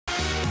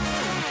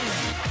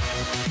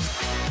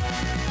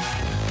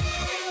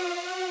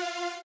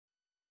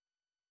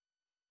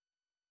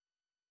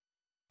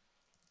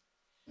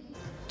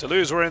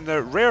Toulouse were in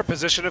the rare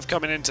position of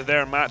coming into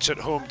their match at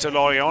home to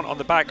Lorient on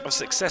the back of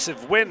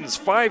successive wins.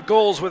 5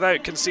 goals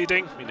without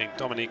conceding, meaning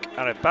Dominique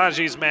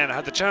Arabaji's men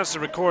had the chance to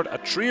record a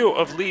trio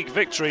of league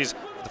victories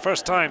for the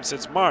first time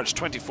since March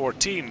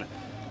 2014.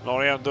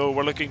 Lorient, though,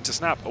 were looking to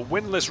snap a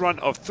winless run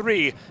of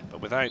 3,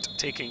 but without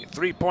taking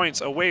 3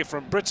 points away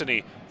from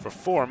Brittany for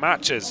 4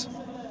 matches.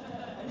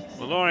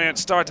 Lorient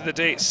started the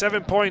day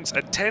 7 points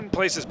and 10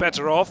 places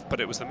better off, but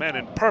it was the men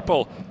in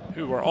purple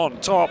who were on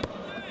top.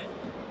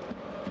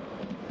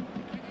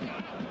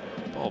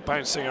 Ball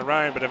bouncing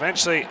around, but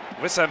eventually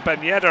Wissam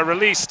YEDDER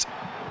released.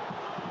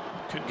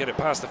 Couldn't get it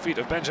past the feet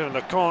of Benjamin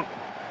Lecomte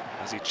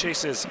as he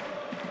chases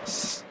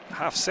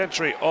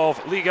half-century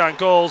of Ligue 1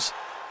 goals.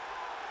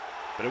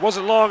 But it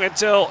wasn't long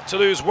until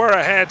Toulouse were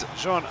ahead.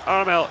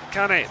 Jean-Armel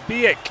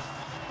KANA-BIYIK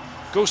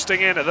ghosting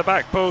in at the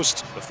back post.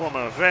 The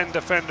former Rennes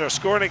defender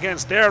scoring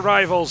against their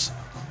rivals,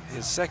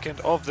 his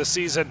second of the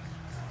season,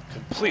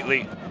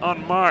 completely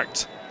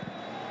unmarked.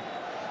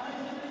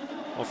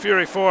 Well,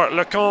 fury for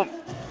Lecomte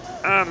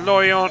and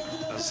Lorient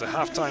as the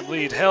halftime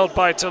lead held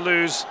by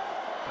Toulouse.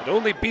 Had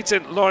only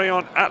beaten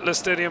Lorient at Le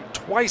Stadium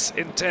twice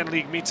in 10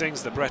 league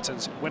meetings, the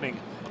Bretons winning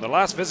on the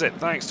last visit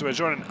thanks to a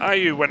Jordan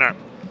Ayew winner.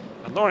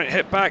 And Lorient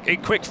hit back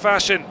in quick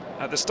fashion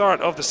at the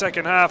start of the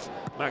second half.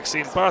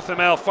 Maxime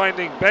Barthomel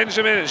finding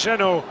Benjamin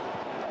JEANNOT.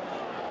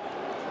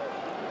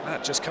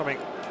 That just coming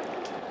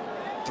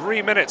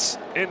 3 minutes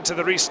into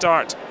the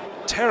restart.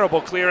 Terrible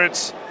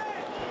clearance,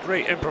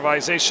 great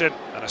improvisation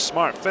and a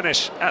smart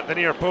finish at the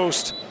near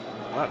post.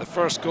 At the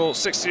first goal,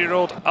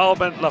 16-year-old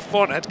Alban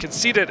LAFONT had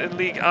conceded in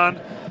Ligue 1.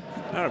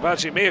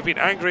 Arabaji may have been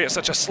angry at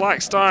such a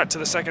slack start to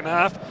the second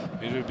half.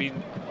 He would have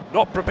been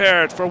not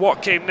prepared for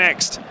what came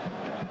next.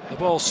 The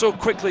ball so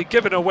quickly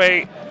given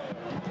away. And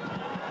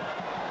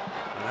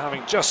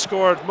having just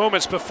scored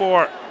moments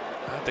before,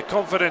 had the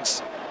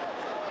confidence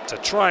to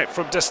try it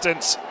from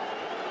distance.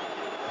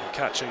 And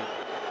catching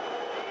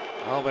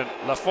Alban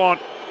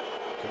LAFONT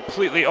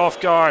completely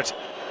off guard.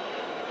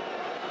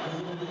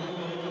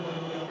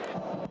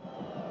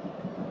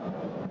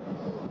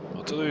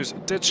 Toulouse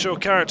did show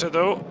character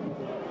though.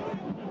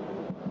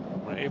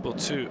 Were able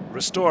to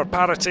restore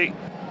parity.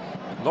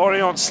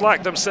 Lorient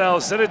slacked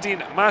themselves.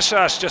 Zinédine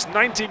MACHACH, just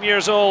 19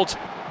 years old,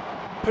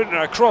 putting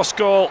a cross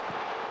goal.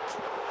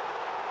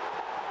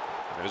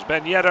 It was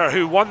YEDDER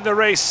who won the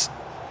race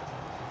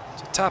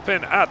to tap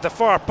in at the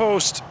far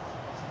post.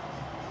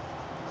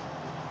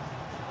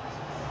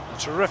 A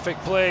terrific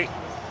play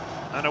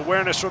and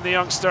awareness from the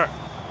youngster.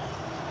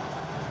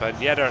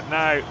 YEDDER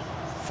now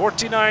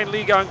 49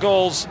 Ligue 1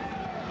 goals.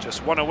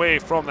 Just one away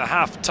from the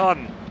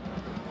half-ton.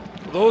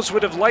 Those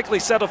would have likely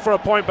settled for a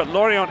point, but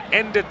Lorient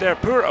ended their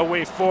poor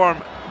away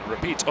form. A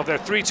repeat of their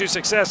 3-2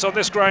 success on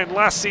this ground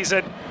last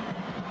season.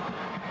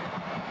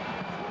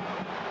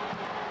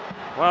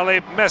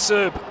 Walid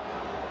MESLOUB,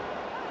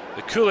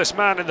 the coolest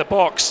man in the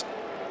box,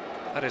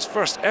 had his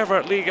first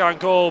ever Ligue 1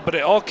 goal, but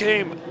it all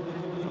came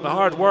from the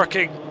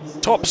hard-working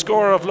top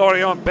scorer of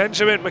Lorient,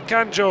 Benjamin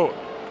Makanjo,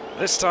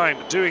 this time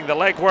doing the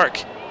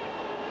legwork.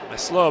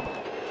 MESLOUB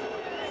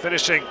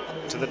finishing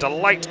to the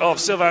delight of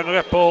Sylvain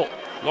Repol.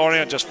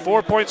 Lorient just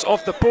 4 points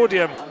off the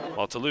podium,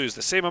 while Toulouse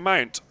the same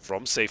amount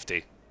from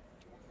safety.